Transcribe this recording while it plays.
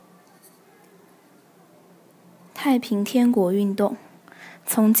太平天国运动，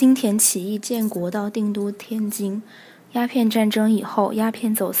从金田起义建国到定都天津，鸦片战争以后，鸦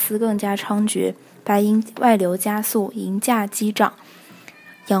片走私更加猖獗，白银外流加速，银价激涨，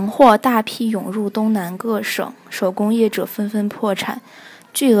洋货大批涌入东南各省，手工业者纷纷破产，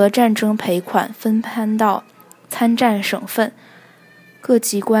巨额战争赔款分摊到参战省份，各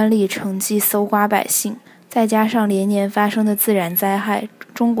级官吏乘机搜刮百姓，再加上连年发生的自然灾害，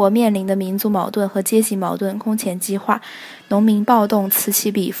中国面临的民族矛盾和阶级矛盾空前激化，农民暴动此起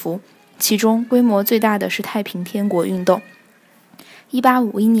彼伏。其中规模最大的是太平天国运动。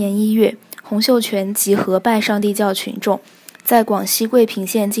1851年1月，洪秀全集合拜上帝教群众，在广西桂平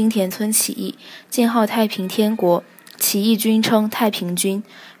县金田村起义，建号太平天国，起义军称太平军。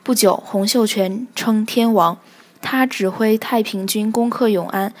不久，洪秀全称天王，他指挥太平军攻克永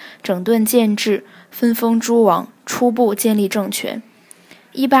安，整顿建制，分封诸王，初步建立政权。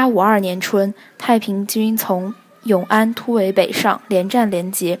1852年春，太平军从永安突围北上，连战连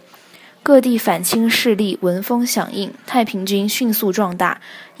捷，各地反清势力闻风响应，太平军迅速壮大。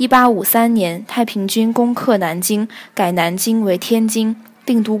1853年，太平军攻克南京，改南京为天津，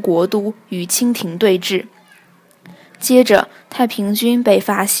定都国都，与清廷对峙。接着，太平军北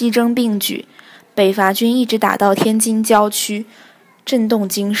伐西征并举，北伐军一直打到天津郊区，震动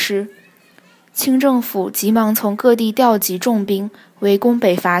京师。清政府急忙从各地调集重兵，围攻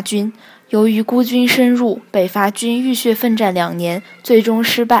北伐军。由于孤军深入，北伐军浴血奋战2年，最终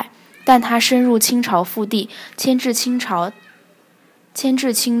失败。但他深入清朝腹地，牵制清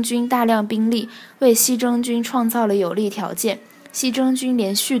军大量兵力，为西征军创造了有利条件。西征军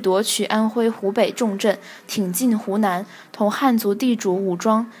连续夺取安徽、湖北重镇，挺进湖南，同汉族地主武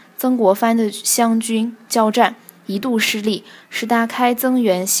装曾国藩的湘军交战，一度失利。石达开增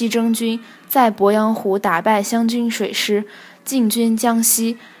援西征军，在鄱阳湖打败湘军水师，进军江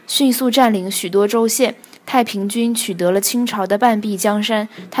西，迅速占领许多州县。太平军取得了清朝的半壁江山，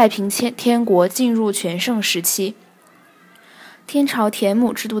太平天国进入全盛时期。天朝田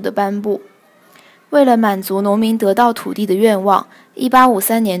亩制度的颁布，为了满足农民得到土地的愿望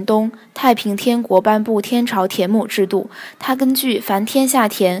，1853年冬，太平天国颁布天朝田亩制度。它根据凡天下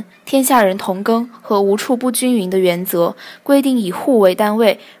田，天下人同耕和无处不均匀的原则，规定以户为单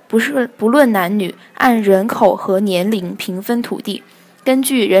位，不论男女，按人口和年龄平分土地。根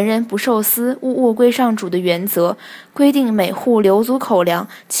据人人不受私，物物归上主的原则，规定每户留足口粮，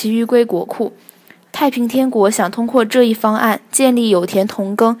其余归国库。太平天国想通过这一方案，建立有田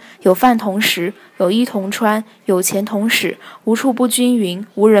同耕、有饭同食、有衣同穿、有钱同使、无处不均匀、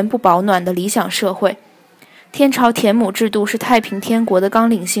无人不保暖的理想社会。天朝田亩制度是太平天国的纲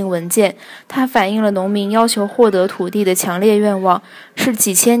领性文件，它反映了农民要求获得土地的强烈愿望，是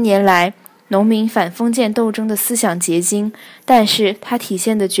几千年来农民反封建斗争的思想结晶，但是它体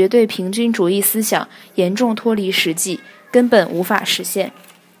现的绝对平均主义思想严重脱离实际，根本无法实现。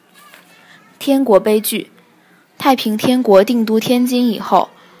天国悲剧，太平天国定都天津以后，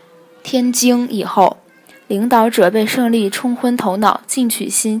领导者被胜利冲昏头脑，进取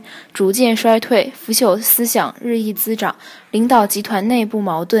心逐渐衰退，腐朽思想日益滋长，领导集团内部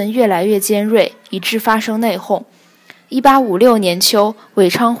矛盾越来越尖锐，以致发生内讧。1856年秋，韦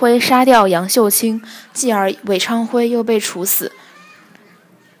昌辉杀掉杨秀清，继而韦昌辉又被处死。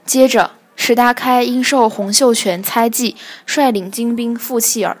接着，石达开因受洪秀全猜忌，率领精兵负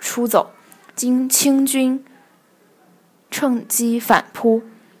气而出走，清军趁机反扑，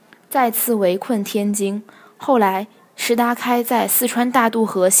再次围困天津。后来，石达开在四川大渡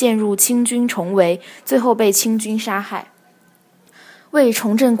河陷入清军重围，最后被清军杀害。为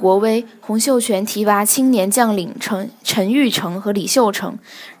重振国威，洪秀全提拔青年将领陈玉成和李秀成，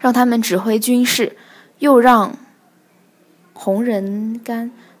让他们指挥军事，又让洪仁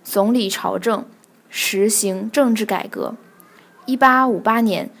玕总理朝政，实行政治改革。1858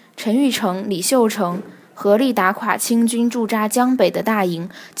年，陈玉成、李秀成合力打垮清军驻扎江北的大营，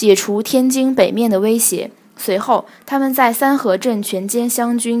解除天津北面的威胁。随后，他们在三河镇全歼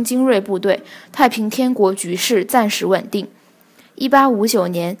湘军精锐部队，太平天国局势暂时稳定。1859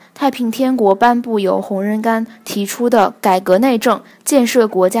年，太平天国颁布由洪仁玕提出的改革内政、建设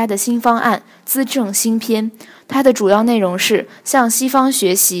国家的新方案——资政新篇。它的主要内容是向西方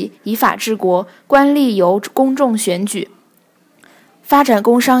学习，以法治国，官吏由公众选举，发展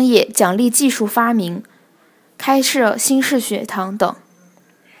工商业，奖励技术发明，开设新式学堂等。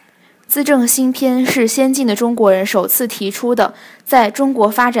资政新篇是先进的中国人首次提出的在中国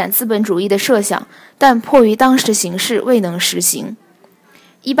发展资本主义的设想，但迫于当时形势未能实行。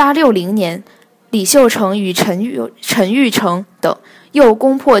1860年，李秀成与陈玉成等又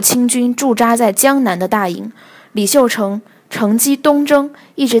攻破清军驻扎在江南的大营，李秀成乘机东征，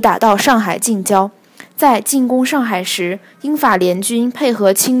一直打到上海近郊，在进攻上海时，英法联军配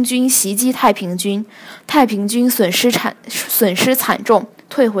合清军袭击太平军，太平军损失惨重，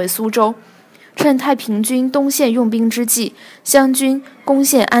退回苏州。趁太平军东线用兵之际，湘军攻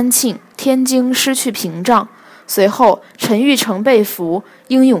陷安庆，天津失去屏障。随后，陈玉成被俘，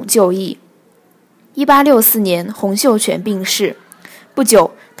英勇就义。1864年，洪秀全病逝。不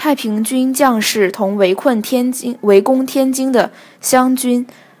久，太平军将士同围攻天津的湘军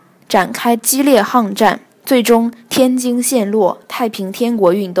展开激烈巷战，最终天津陷落，太平天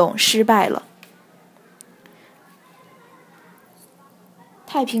国运动失败了。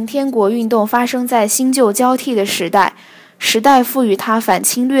太平天国运动发生在新旧交替的时代，时代赋予它反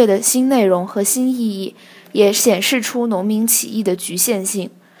侵略的新内容和新意义，也显示出农民起义的局限性。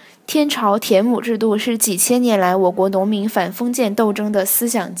天朝田亩制度是几千年来我国农民反封建斗争的思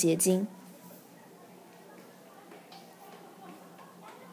想结晶。